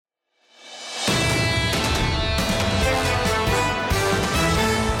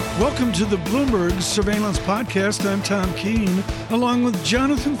Welcome to the Bloomberg Surveillance Podcast. I'm Tom Keene, along with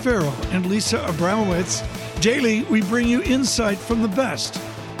Jonathan Farrell and Lisa Abramowitz. Daily, we bring you insight from the best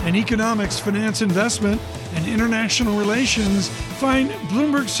in economics, finance, investment, and international relations. Find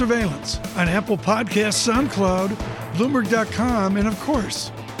Bloomberg Surveillance on Apple Podcasts, SoundCloud, Bloomberg.com, and of course,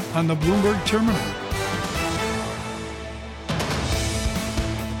 on the Bloomberg Terminal.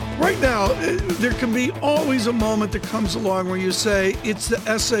 Right now, there can be always a moment that comes along where you say, it's the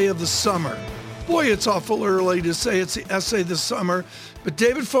essay of the summer. Boy, it's awful early to say it's the essay of the summer. But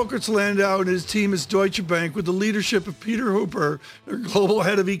David Folkerts-Landau and his team at Deutsche Bank, with the leadership of Peter Hooper, their global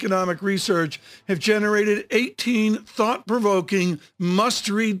head of economic research, have generated 18 thought-provoking,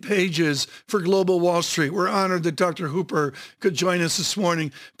 must-read pages for Global Wall Street. We're honored that Dr. Hooper could join us this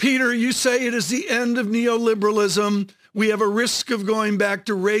morning. Peter, you say it is the end of neoliberalism. We have a risk of going back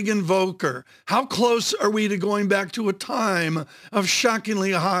to Reagan-Volcker. How close are we to going back to a time of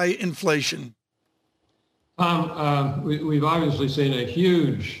shockingly high inflation? We've obviously seen a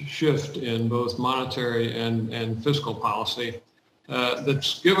huge shift in both monetary and fiscal policy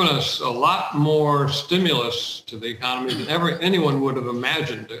that's given us a lot more stimulus to the economy than anyone would have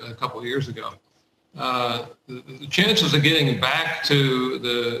imagined a couple of years ago. The chances of getting back to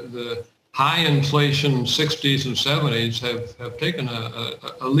the high inflation 60s and 70s have taken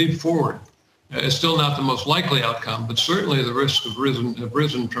a leap forward. It's still not the most likely outcome, but certainly the risks have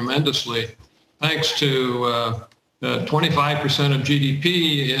risen tremendously, thanks to 25% of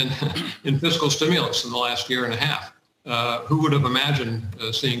GDP in fiscal stimulus in the last year and a half. Who would have imagined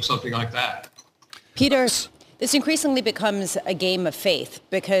seeing something like that? Peter, this increasingly becomes a game of faith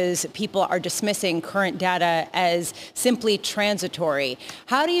because people are dismissing current data as simply transitory.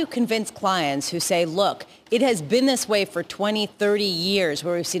 How do you convince clients who say, look, it has been this way for 20, 30 years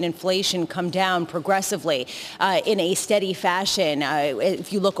where we've seen inflation come down progressively in a steady fashion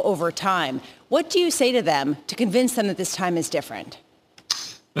if you look over time? What do you say to them to convince them that this time is different?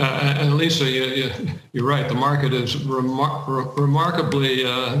 And Lisa, you're right. The market is remarkably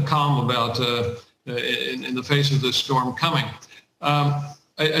calm about in the face of this storm coming.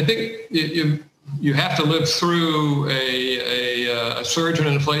 I think you have to live through a surge in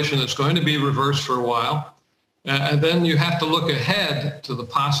inflation that's going to be reversed for a while. And then you have to look ahead to the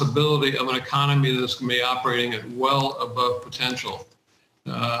possibility of an economy that's going to be operating at well above potential.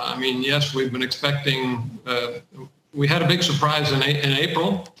 Yes, we've been expecting, we had a big surprise in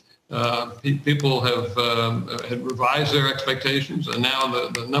April. People had revised their expectations, and now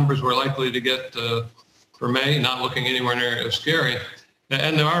the numbers we're likely to get for May not looking anywhere near as scary.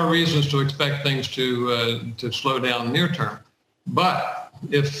 And there are reasons to expect things to slow down near term. But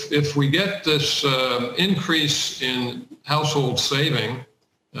if we get this increase in household saving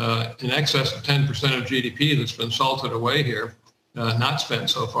in excess of 10% of GDP that's been salted away here, not spent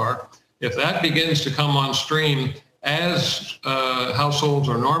so far, if that begins to come on stream as households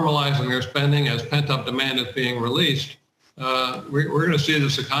are normalizing their spending, as pent-up demand is being released, we're going to see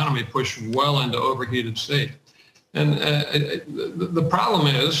this economy push well into overheated state. And the problem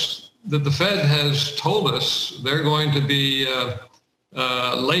is that the Fed has told us they're going to be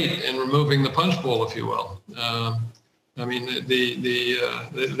late in removing the punch bowl, if you will.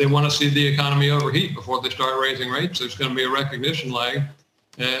 They want to see the economy overheat before they start raising rates. There's going to be a recognition lag.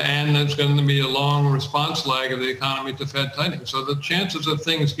 And there's going to be a long response lag of the economy to Fed tightening. So the chances of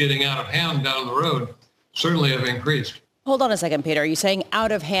things getting out of hand down the road certainly have increased. Hold on a second, Peter. You're saying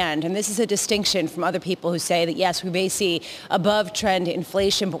out of hand, and this is a distinction from other people who say that, yes, we may see above trend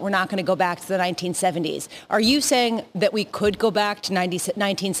inflation, but we're not going to go back to the 1970s. Are you saying that we could go back to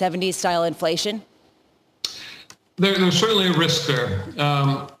 1970s style inflation? There's certainly a risk there.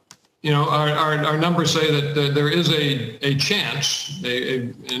 Our numbers say that there is a chance,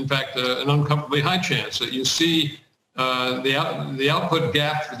 in fact, an uncomfortably high chance that you see the output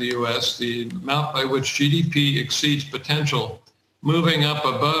gap for the U.S., the amount by which GDP exceeds potential, moving up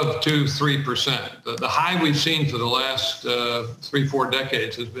above 2-3%. The high we've seen for the last 3-4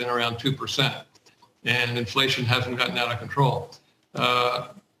 decades has been around 2%, and inflation hasn't gotten out of control.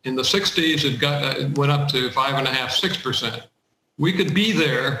 In the 60s, it went up to 5.5-6%. We could be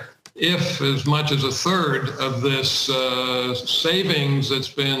there if as much as a third of this savings that's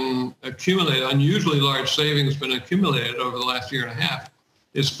been accumulated, unusually large savings been accumulated over the last year and a half,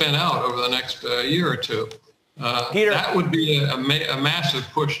 is spent out over the next year or two. Peter, that would be a massive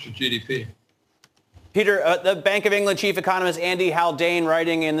push to GDP. Peter, the Bank of England chief economist Andy Haldane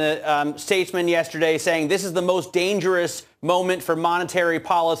writing in the Statesman yesterday saying this is the most dangerous moment for monetary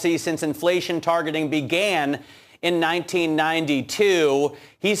policy since inflation targeting began in 1992.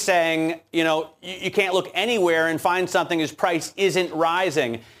 He's saying, you can't look anywhere and find something whose price isn't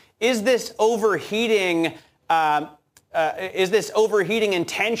rising. is this overheating and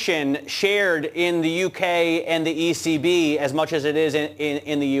tension shared in the UK and the ECB as much as it is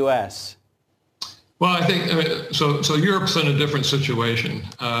in the US? Well, I think so. Europe's in a different situation.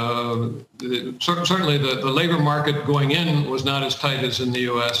 Certainly, the labor market going in was not as tight as in the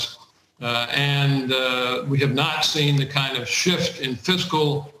U.S., and we have not seen the kind of shift in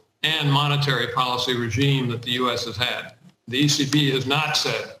fiscal and monetary policy regime that the U.S. has had. The ECB has not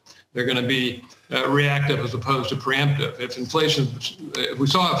said they're going to be reactive as opposed to preemptive. If we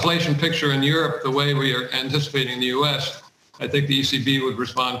saw inflation picture in Europe the way we are anticipating in the U.S., I think the ECB would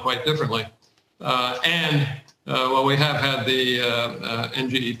respond quite differently. Well, we have had the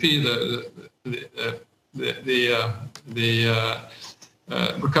NGEP, the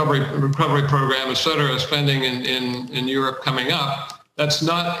recovery program, et cetera, spending in Europe coming up. That's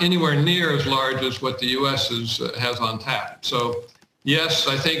not anywhere near as large as what the U.S. has on tap. So, yes,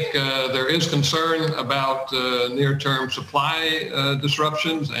 I think there is concern about near-term supply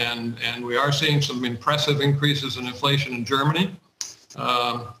disruptions, and we are seeing some impressive increases in inflation in Germany.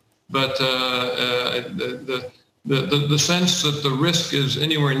 But the sense that the risk is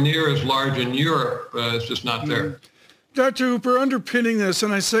anywhere near as large in Europe is just not there. Dr. Hooper, underpinning this,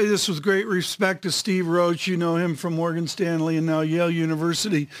 and I say this with great respect to Steve Roach, you know him from Morgan Stanley and now Yale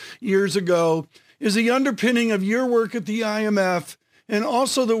University years ago, is the underpinning of your work at the IMF and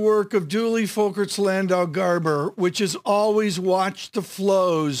also the work of Dooley, Folkerts, Landau, Garber, which is always watch the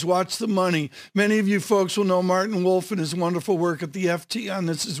flows, watch the money. Many of you folks will know Martin Wolf and his wonderful work at the FT on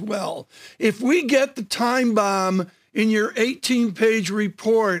this as well. If we get the time bomb in your 18-page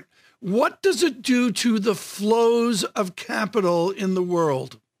report, what does it do to the flows of capital in the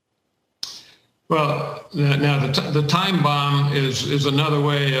world? Well, now the time bomb is another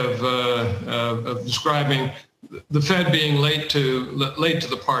way of describing the Fed being late to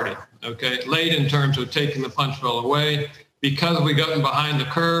the party. Okay, late in terms of taking the punch bowl away. Because we've gotten behind the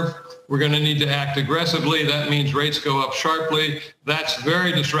curve, we're going to need to act aggressively. That means rates go up sharply. That's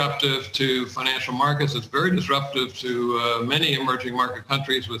very disruptive to financial markets. It's very disruptive to many emerging market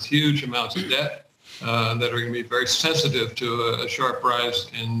countries with huge amounts of debt that are going to be very sensitive to a sharp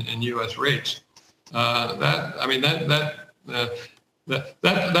rise in U.S. rates. That's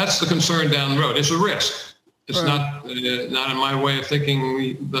the concern down the road. It's a risk. It's not in my way of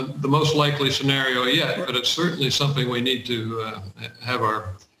thinking the most likely scenario yet, but it's certainly something we need to have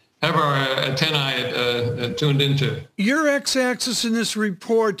our antennae tuned into. Your x-axis in this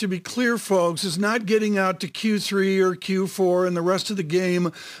report, to be clear, folks, is not getting out to Q3 or Q4 and the rest of the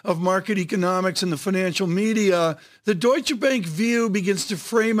game of market economics and the financial media. The Deutsche Bank view begins to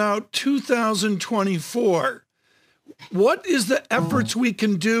frame out 2024. What is the efforts we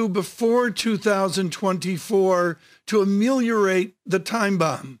can do before 2024 to ameliorate the time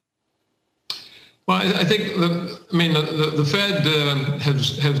bomb? Well, I think the Fed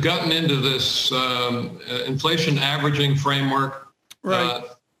has gotten into this inflation averaging framework. Right.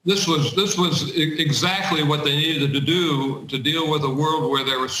 This was exactly what they needed to do to deal with a world where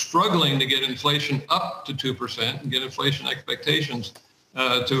they were struggling to get inflation up to 2% and get inflation expectations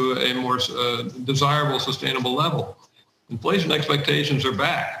to a more desirable, sustainable level. Inflation expectations are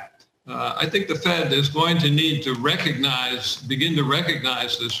back. I think the Fed is going to need to begin to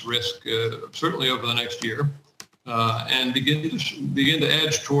recognize this risk, certainly over the next year, and begin to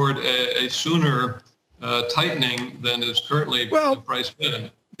edge toward a sooner tightening than is currently priced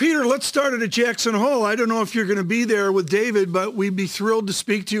in. Peter, let's start at Jackson Hole. I don't know if you're going to be there with David, but we'd be thrilled to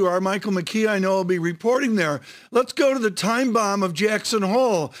speak to you. Our Michael McKee, I know, will be reporting there. Let's go to the time bomb of Jackson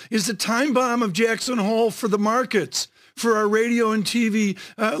Hole. Is the time bomb of Jackson Hole for the markets, for our radio and TV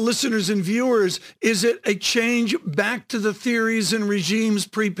listeners and viewers, is it a change back to the theories and regimes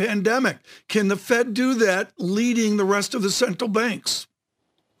pre-pandemic? Can the Fed do that, leading the rest of the central banks?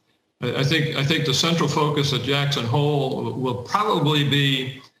 I think the central focus at Jackson Hole will probably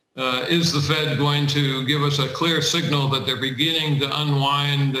be, is the Fed going to give us a clear signal that they're beginning to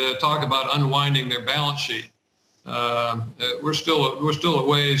talk about unwinding their balance sheet? We're still a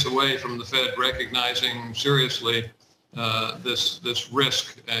ways away from the Fed recognizing seriously this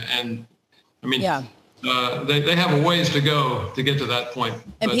risk, and I mean, they have a ways to go to get to that point.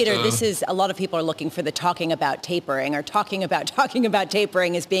 And Peter, this is, a lot of people are looking for the talking about tapering, or talking about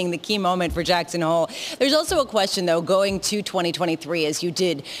tapering as being the key moment for Jackson Hole. There's also a question, though, going to 2023, as you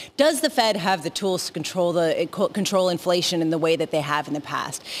did, does the Fed have the tools to control inflation in the way that they have in the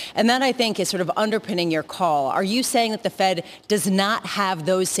past? And that, I think, is sort of underpinning your call. Are you saying that the Fed does not have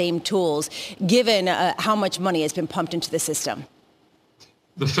those same tools, given how much money has been pumped into the system?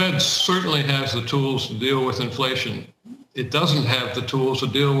 The Fed certainly has the tools to deal with inflation. it doesn't have the tools to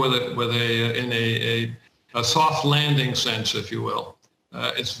deal with it in a soft landing sense, if you will.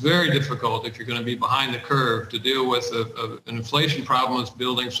 It's very difficult if you're going to be behind the curve to deal with an inflation problem that's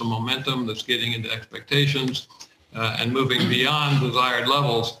building some momentum, that's getting into expectations and moving beyond desired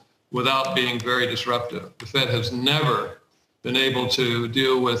levels without being very disruptive. The Fed has never been able to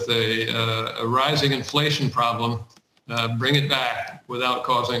deal with a rising inflation problem, bring it back without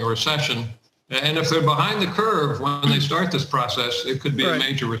causing a recession. And if they're behind the curve when they start this process, it could be a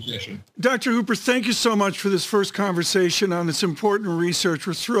major recession. Dr. Hooper, thank you so much for this first conversation on this important research.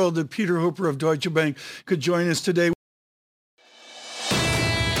 We're thrilled that Peter Hooper of Deutsche Bank could join us today.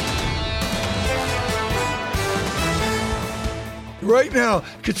 Right now,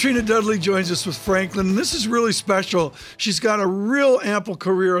 Katrina Dudley joins us with Franklin, and this is really special. She's got a real ample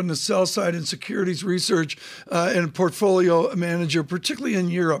career on the sell side in securities research and portfolio manager, particularly in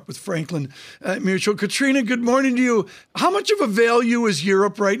Europe with Franklin Mutual. Katrina, good morning to you. How much of a value is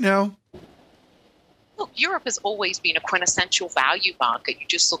Europe right now? Look, Europe has always been a quintessential value market. You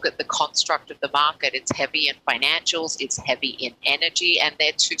just look at the construct of the market. It's heavy in financials, it's heavy in energy, and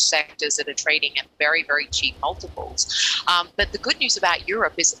they're two sectors that are trading at very, very cheap multiples. But the good news about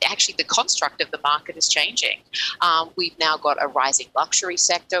Europe is actually the construct of the market is changing. We've now got a rising luxury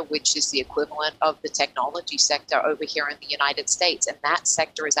sector, which is the equivalent of the technology sector over here in the United States, and that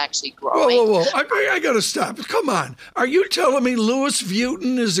sector is actually growing. Whoa. I got to stop. Come on. Are you telling me Louis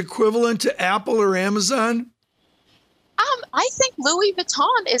Vuitton is equivalent to Apple or Amazon? I think Louis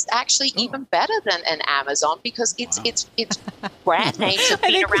Vuitton is actually even better than an Amazon because its brand names have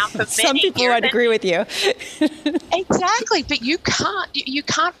been around for many years. Some people would agree with you. Exactly, but you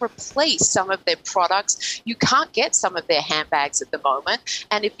can't replace some of their products. You can't get some of their handbags at the moment.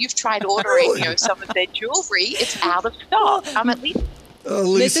 And if you've tried ordering, some of their jewelry, it's out of stock. At least.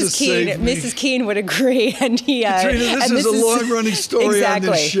 Mrs. Keene would agree, and Katrina, this is a long-running story on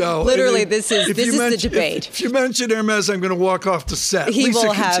this show. Literally, this is the debate. If you mention Hermes, I'm going to walk off the set. He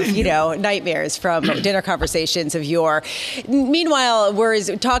will have, nightmares from dinner conversations of yore. Meanwhile, we're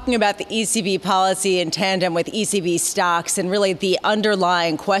talking about the ECB policy in tandem with ECB stocks, and really the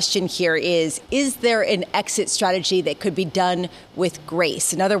underlying question here is there an exit strategy that could be done with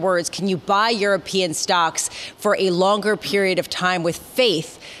grace? In other words, can you buy European stocks for a longer period of time with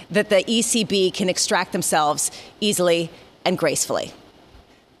faith that the ECB can extract themselves easily and gracefully?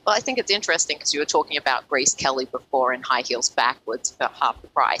 Well, I think it's interesting because you were talking about Grace Kelly before in high heels backwards for half the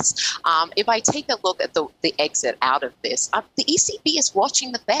price. If I take a look at the exit out of this, the ECB is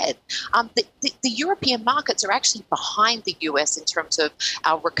watching the Fed. The European markets are actually behind the US in terms of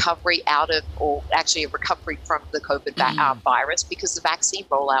our recovery or actually a recovery from the COVID virus because the vaccine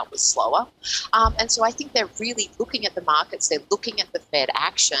rollout was slower. And so I think they're really looking at the markets. They're looking at the Fed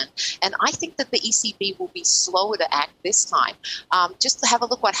action. And I think that the ECB will be slower to act this time. Just to have a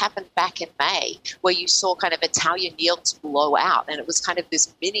look what happened back in May, where you saw kind of Italian yields blow out, and it was kind of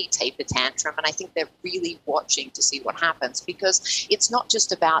this mini taper tantrum. And I think they're really watching to see what happens because it's not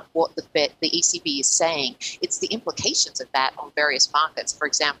just about what the ECB is saying; it's the implications of that on various markets. For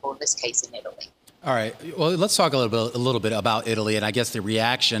example, in this case, in Italy. All right. Well, let's talk a little bit about Italy, and I guess the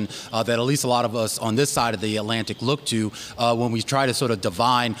reaction that at least a lot of us on this side of the Atlantic look to when we try to sort of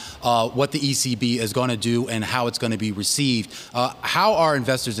divine what the ECB is going to do and how it's going to be received. How are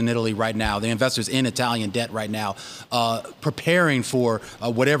investors in Italy right now, the investors in Italian debt right now, preparing for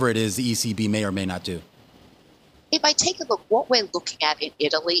whatever it is the ECB may or may not do? If I take a look, what we're looking at in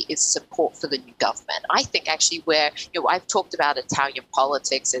Italy is support for the new government. I think actually I've talked about Italian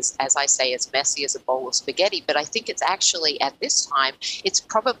politics as I say, as messy as a bowl of spaghetti, but I think it's actually at this time, it's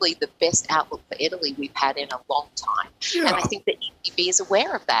probably the best outlook for Italy we've had in a long time. Yeah. And I think the ECB is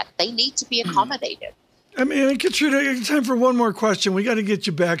aware of that. They need to be accommodated. I mean, Katrina, time for one more question. We got to get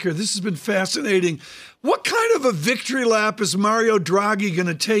you back here. This has been fascinating. What kind of a victory lap is Mario Draghi going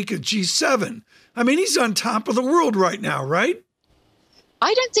to take at G7? I mean, he's on top of the world right now, right?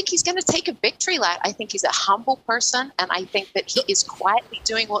 I don't think he's going to take a victory lap. I think he's a humble person, and I think that he is quietly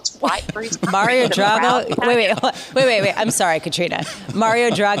doing what's right for his country. Mario Draghi? Wait. I'm sorry, Katrina.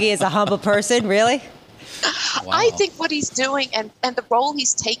 Mario Draghi is a humble person? Really? Wow. I think what he's doing and the role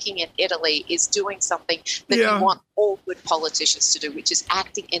he's taking in Italy is doing something that you want all good politicians to do, which is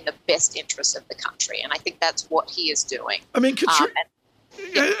acting in the best interest of the country. And I think that's what he is doing. I mean, Katrina,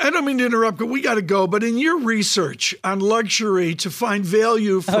 I don't mean to interrupt, but we got to go. But in your research on luxury to find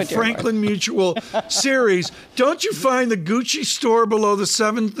value for Franklin Mutual series, don't you find the Gucci store below the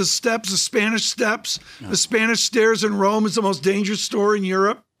Spanish Steps, the Spanish Stairs in Rome is the most dangerous store in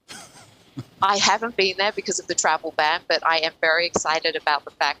Europe? I haven't been there because of the travel ban, but I am very excited about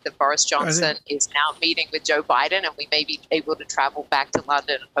the fact that Boris Johnson is now meeting with Joe Biden, and we may be able to travel back to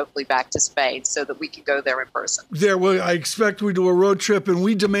London and hopefully back to Spain so that we can go there in person. I expect we do a road trip, and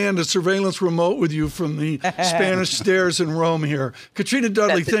we demand a surveillance remote with you from the Spanish Stairs in Rome here. Katrina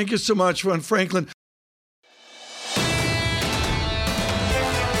Dudley, thank you so much on Franklin.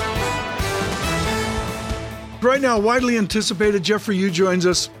 Right now, widely anticipated, Jeffrey Yu joins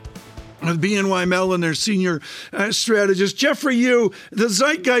us with BNY Mellon, their senior strategist. Jeffrey Yu, the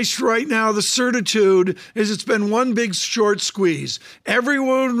zeitgeist right now, the certitude is it's been one big short squeeze.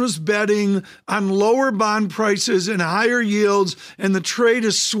 Everyone was betting on lower bond prices and higher yields, and the trade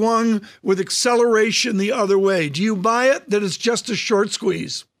has swung with acceleration the other way. Do you buy it that it's just a short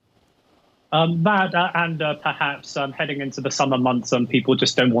squeeze? Perhaps heading into the summer months, people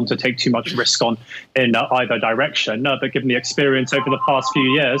just don't want to take too much risk on in either direction. But given the experience over the past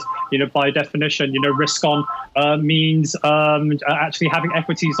few years, by definition, risk on means actually having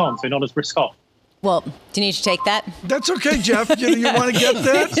equities on, so not as risk off. Well, do you need to take that? That's okay, Jeff. You want to get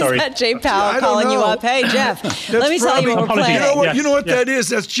that? Sorry. Is that Jay Powell calling you up? Hey, Jeff, let me tell you what we're planning. You know what that is?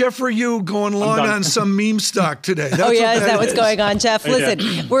 That's Jeffrey Yu going long on some meme stock today. That's is that what's going on, Jeff?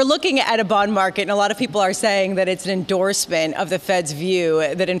 Listen, we're looking at a bond market, and a lot of people are saying that it's an endorsement of the Fed's view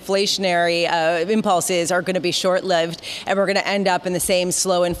that inflationary impulses are going to be short-lived, and we're going to end up in the same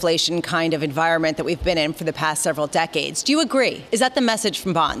slow inflation kind of environment that we've been in for the past several decades. Do you agree? Is that the message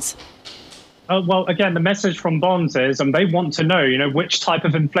from bonds? Well, again, the message from bonds is they want to know, which type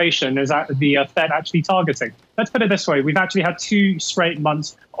of inflation is the Fed actually targeting. Let's put it this way. We've actually had 2 straight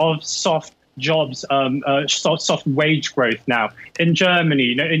months of soft jobs, soft wage growth now. In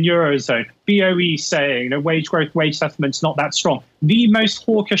Germany, in Eurozone, BOE saying, wage growth, wage settlement's not that strong. The most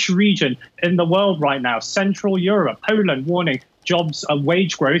hawkish region in the world right now, Central Europe, Poland, warning, jobs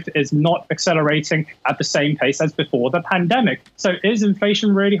wage growth is not accelerating at the same pace as before the pandemic. So is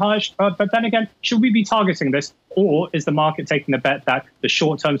inflation really high? But then again, should we be targeting this? Or is the market taking the bet that the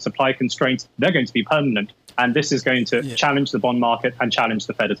short-term supply constraints, they're going to be permanent? And this is going to challenge the bond market and challenge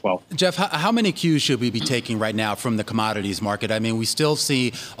the Fed as well. Jeff, how many cues should we be taking right now from the commodities market? I mean, we still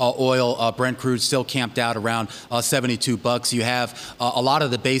see oil, Brent crude still camped out around $72. You have a lot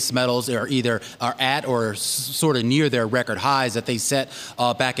of the base metals are either at or sort of near their record highs that they set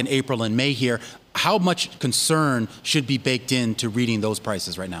back in April and May here. How much concern should be baked into reading those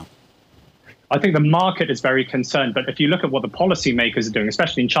prices right now? I think the market is very concerned. But if you look at what the policymakers are doing,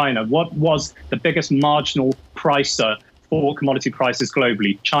 especially in China, what was the biggest marginal pricer for commodity prices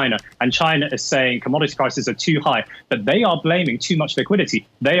globally? China. And China is saying commodity prices are too high, but they are blaming too much liquidity.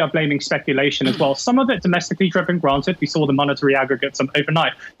 They are blaming speculation as well. Some of it domestically driven, granted. We saw the monetary aggregates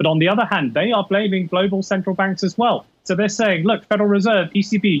overnight. But on the other hand, they are blaming global central banks as well. So they're saying, look, Federal Reserve,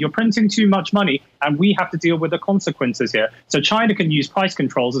 ECB, you're printing too much money, and we have to deal with the consequences here. So China can use price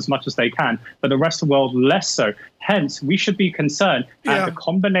controls as much as they can, but the rest of the world less so. Hence, we should be concerned at the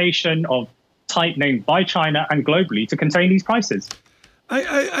combination of tightening by China and globally to contain these prices.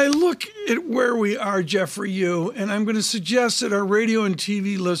 I look at where we are, Jeffrey Yu, and I'm going to suggest that our radio and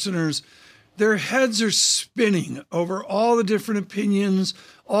TV listeners, their heads are spinning over all the different opinions,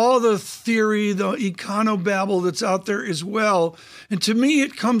 all the theory, the econobabble that's out there as well. And to me,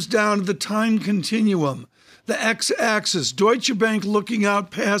 it comes down to the time continuum. The x-axis, Deutsche Bank looking out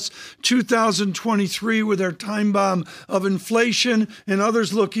past 2023 with their time bomb of inflation, and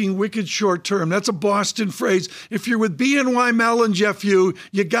others looking wicked short term. That's a Boston phrase. If you're with BNY Mellon, Jeff Yu,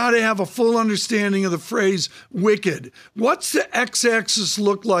 you got to have a full understanding of the phrase wicked. What's the x-axis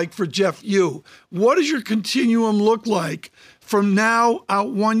look like for Jeff Yu? What does your continuum look like from now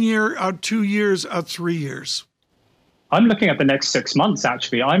out 1 year, out 2 years, out 3 years? I'm looking at the next 6 months,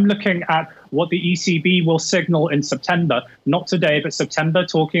 actually. I'm looking at what the ECB will signal in September, not today, but September,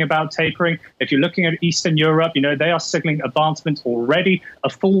 talking about tapering. If you're looking at Eastern Europe, they are signaling advancement already, a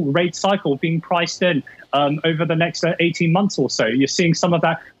full rate cycle being priced in over the next 18 months or so. You're seeing some of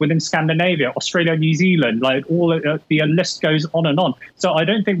that within Scandinavia, Australia, New Zealand, like all the list goes on and on. So I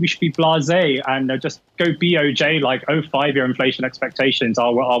don't think we should be blasé and just go BOJ like, 5-year inflation expectations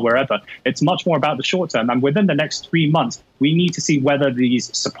are wherever. It's much more about the short term. And within the next 3 months, we need to see whether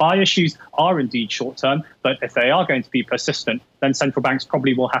these supply issues are indeed short term. But if they are going to be persistent, then central banks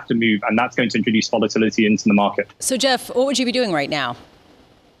probably will have to move. And that's going to introduce volatility into the market. So, Jeff, what would you be doing right now?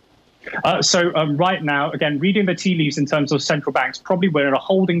 Right now, again, reading the tea leaves in terms of central banks, probably we're in a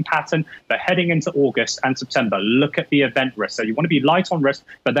holding pattern. They're heading into August and September. Look at the event risk. So you want to be light on risk,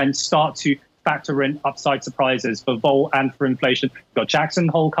 but then start to factor in upside surprises for vol and for inflation. We've got Jackson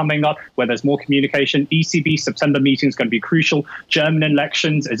Hole coming up, where there's more communication. ECB September meeting is going to be crucial. German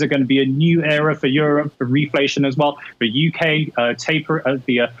elections, is it going to be a new era for Europe, for reflation as well? For UK, taper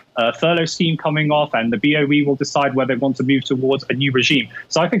the furlough scheme coming off, and the BOE will decide whether they want to move towards a new regime.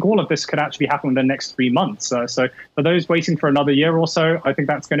 So I think all of this could actually happen in the next 3 months. So for those waiting for another year or so, I think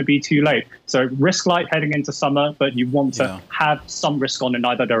that's going to be too late. So risk light heading into summer, but you want to have some risk on in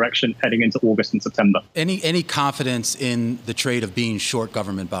either direction heading into August and September. Any confidence in the trade of being short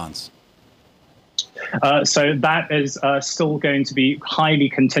government bonds? So that is still going to be highly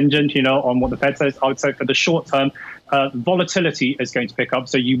contingent, on what the Fed says. I would say for the short term, volatility is going to pick up.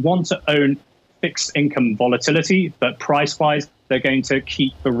 So you want to own fixed income volatility, but price-wise, they're going to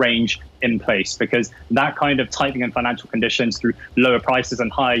keep the range in place, because that kind of tightening in financial conditions through lower prices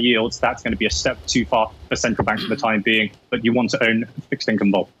and higher yields, that's going to be a step too far for central banks for the time being. But you want to own fixed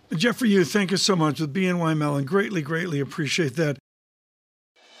income vol. Jeffrey Yu, thank you so much with BNY Mellon. Greatly appreciate that.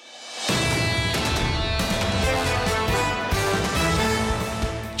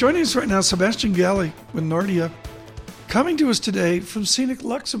 Joining us right now, Sebastian Galli with Nordea, coming to us today from scenic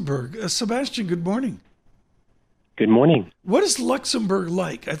Luxembourg. Sebastian, good morning. Good morning. What is Luxembourg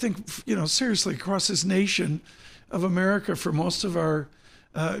like? I think, seriously, across this nation of America, for most of our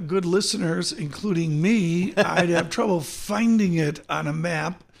good listeners, including me, I'd have trouble finding it on a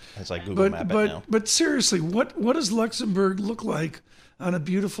map. That's like Google Map it now. But seriously, what does Luxembourg look like on a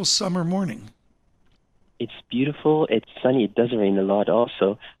beautiful summer morning? It's beautiful. It's sunny. It does rain a lot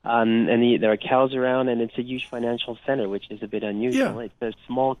also. And there are cows around, and it's a huge financial center, which is a bit unusual. Yeah. It's a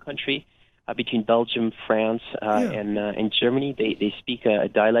small country between Belgium, France, and Germany. They speak a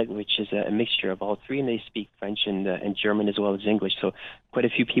dialect which is a mixture of all three, and they speak French and German as well as English. So quite a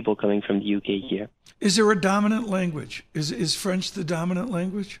few people coming from the UK here. Is there a dominant language? Is French the dominant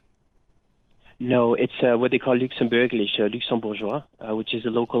language? No, it's what they call Luxembourgish, Luxembourgeois, which is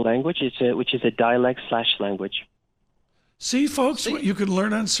a local language. Which is a dialect/language. See, folks, what you can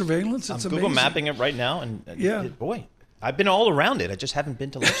learn on surveillance. It's I'm amazing. Google mapping it right now, and boy, I've been all around it. I just haven't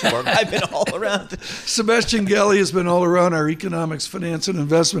been to Luxembourg. I've been all around. Sebastian Galli has been all around our economics, finance, and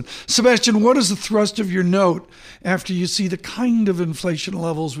investment. Sebastian, what is the thrust of your note after you see the kind of inflation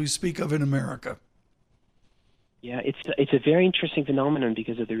levels we speak of in America? Yeah, it's a very interesting phenomenon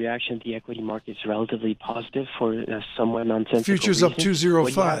because of the reaction of the equity market is relatively positive for somewhat nonsensical Futures reason. up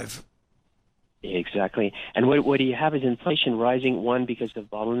 205. Exactly. And what you have is inflation rising, one, because of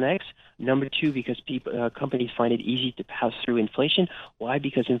bottlenecks. Number two, because companies find it easy to pass through inflation. Why?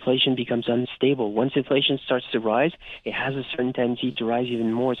 Because inflation becomes unstable. Once inflation starts to rise, it has a certain tendency to rise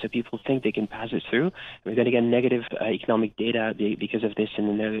even more, so people think they can pass it through. We're going to get negative economic data because of this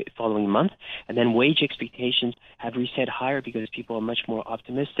in the following month. And then wage expectations have reset higher because people are much more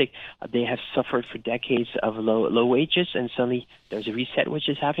optimistic. They have suffered for decades of low wages, and suddenly there's a reset which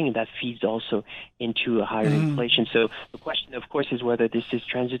is happening, and that feeds also into a higher inflation. So the question, of course, is whether this is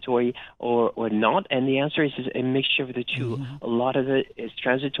transitory or not, and the answer is a mixture of the two. A lot of it is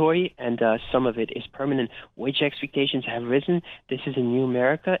transitory, and some of it is permanent. Wage expectations have risen. This is a new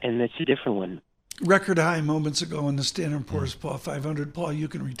America, and it's a different one. Record high moments ago in the Standard & Poor's 500. Paul, you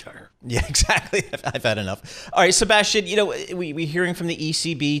can retire. Yeah, exactly. I've had enough. All right, Sebastian, we're hearing from the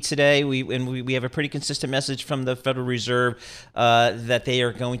ECB today. We have a pretty consistent message from the Federal Reserve that they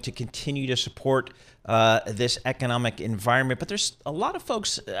are going to continue to support this economic environment. But there's a lot of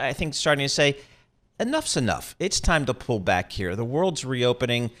folks, I think, starting to say, enough's enough. It's time to pull back here. The world's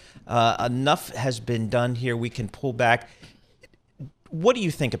reopening. Enough has been done here. We can pull back. What do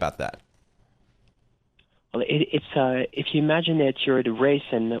you think about that? Well, it's if you imagine that you're at a race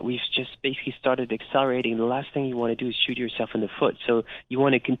and we've just basically started accelerating, the last thing you want to do is shoot yourself in the foot. So you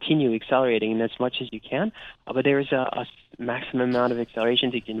want to continue accelerating as much as you can, but there is a maximum amount of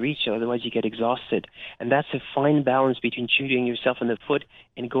acceleration that you can reach, otherwise you get exhausted. And that's a fine balance between shooting yourself in the foot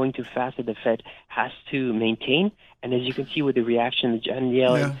and going too fast that the Fed has to maintain. And as you can see with the reaction of Janet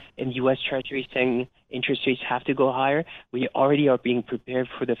Yellen and U.S. Treasury saying interest rates have to go higher, we already are being prepared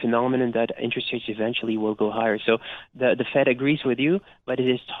for the phenomenon that interest rates eventually will go higher. So the Fed agrees with you, but it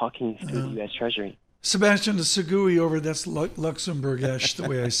is talking to the U.S. Treasury. Sebastian, to Segui over, that's Luxembourgish, the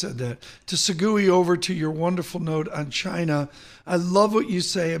way I said that. To Segui over to your wonderful note on China. I love what you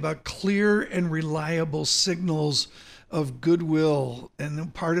say about clear and reliable signals of goodwill.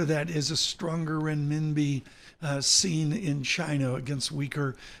 And part of that is a stronger renminbi seen in China against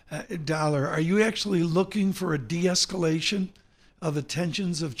weaker dollar. Are you actually looking for a de-escalation of the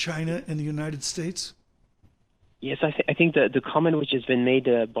tensions of China and the United States? Yes, I think the comment which has been made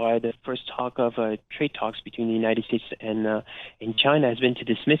by the first talk of trade talks between the United States and China has been to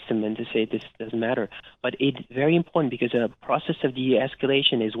dismiss them and to say this doesn't matter. But it's very important because a process of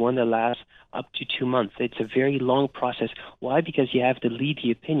de-escalation is one that lasts up to 2 months. It's a very long process. Why? Because you have to lead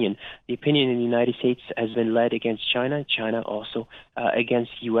the opinion. The opinion in the United States has been led against China, China also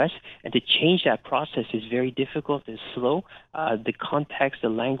against the U.S., and to change that process is very difficult and slow. The context, the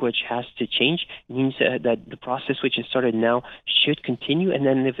language has to change. It means that the process which has started now should continue, and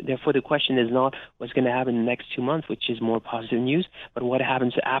then therefore the question is not what's going to happen in the next 2 months, which is more positive news, but what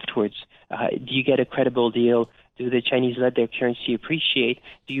happens afterwards. Do you get a credible deal? Do the Chinese let their currency appreciate?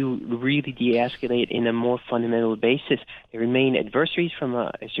 Do you really de-escalate in a more fundamental basis? They remain adversaries from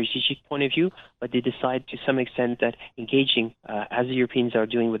a strategic point of view, but they decide to some extent that engaging, as the Europeans are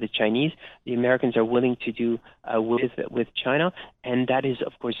doing with the Chinese, the Americans are willing to do with China, and that is,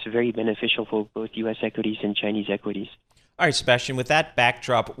 of course, very beneficial for both U.S. equities and Chinese equities. All right, Sebastian, with that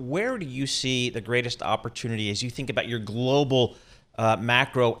backdrop, where do you see the greatest opportunity as you think about your global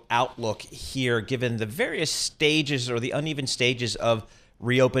macro outlook here, given the various stages or the uneven stages of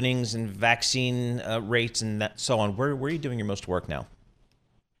reopenings and vaccine rates and so on? Where are you doing your most work now?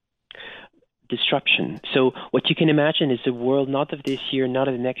 Disruption. So what you can imagine is the world, not of this year, not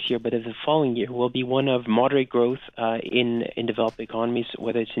of the next year, but of the following year, will be one of moderate growth in developed economies,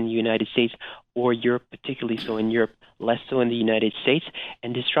 whether it's in the United States or Europe, particularly so in Europe, less so in the United States.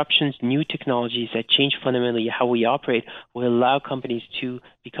 And disruptions, new technologies that change fundamentally how we operate will allow companies to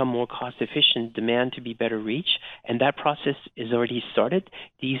become more cost efficient, demand to be better reached. And that process is already started.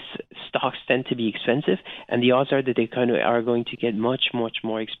 These stocks tend to be expensive, and the odds are that they are going to get much, much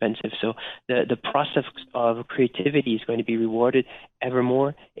more expensive. So the process of creativity is going to be rewarded ever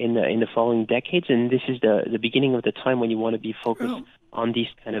more in the following decades. And this is the beginning of the time when you want to be focused on these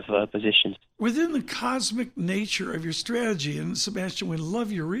kind of positions. Within the cosmic nature of your strategy, and Sebastian, we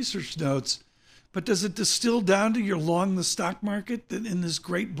love your research notes, but does it distill down to you're long the stock market, that in this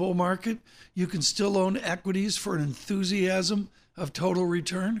great bull market, you can still own equities for an enthusiasm of total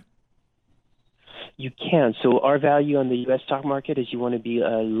return? You can. So our value on the U.S. stock market is you want to be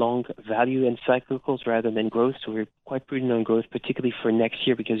a long value in cyclicals rather than growth. So we're quite prudent on growth, particularly for next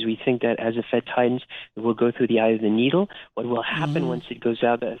year, because we think that as the Fed tightens, it will go through the eye of the needle. What will happen once it goes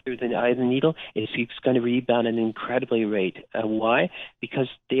out through the eye of the needle is it's going to rebound at an incredibly rate. Why? Because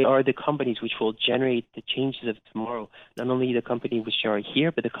they are the companies which will generate the changes of tomorrow. Not only the companies which are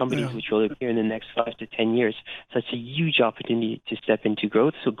here, but the companies which will appear in the next 5 to 10 years. So it's a huge opportunity to step into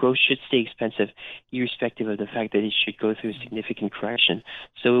growth. So growth should stay expensive, irrespective of the fact that it should go through a significant correction.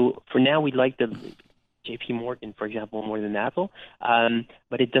 So for now, we like the JP Morgan, for example, more than Apple.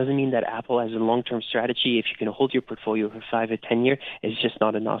 But it doesn't mean that Apple has a long-term strategy. If you can hold your portfolio for 5 or 10 years, it's just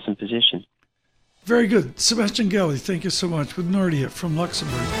not an awesome position. Very good. Sebastian Gelli, thank you so much, with Nordea from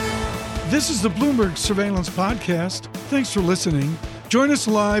Luxembourg. This is the Bloomberg Surveillance Podcast. Thanks for listening. Join us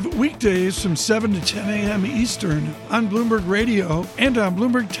live weekdays from 7 to 10 a.m. Eastern on Bloomberg Radio and on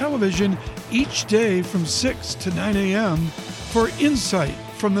Bloomberg Television each day from 6 to 9 a.m. for insight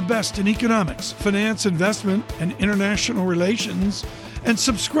from the best in economics, finance, investment, and international relations. And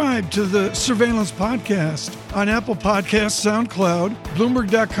subscribe to the Surveillance Podcast on Apple Podcasts, SoundCloud,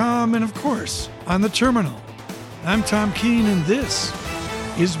 Bloomberg.com, and of course, on the terminal. I'm Tom Keene, and this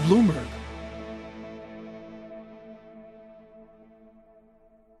is Bloomberg.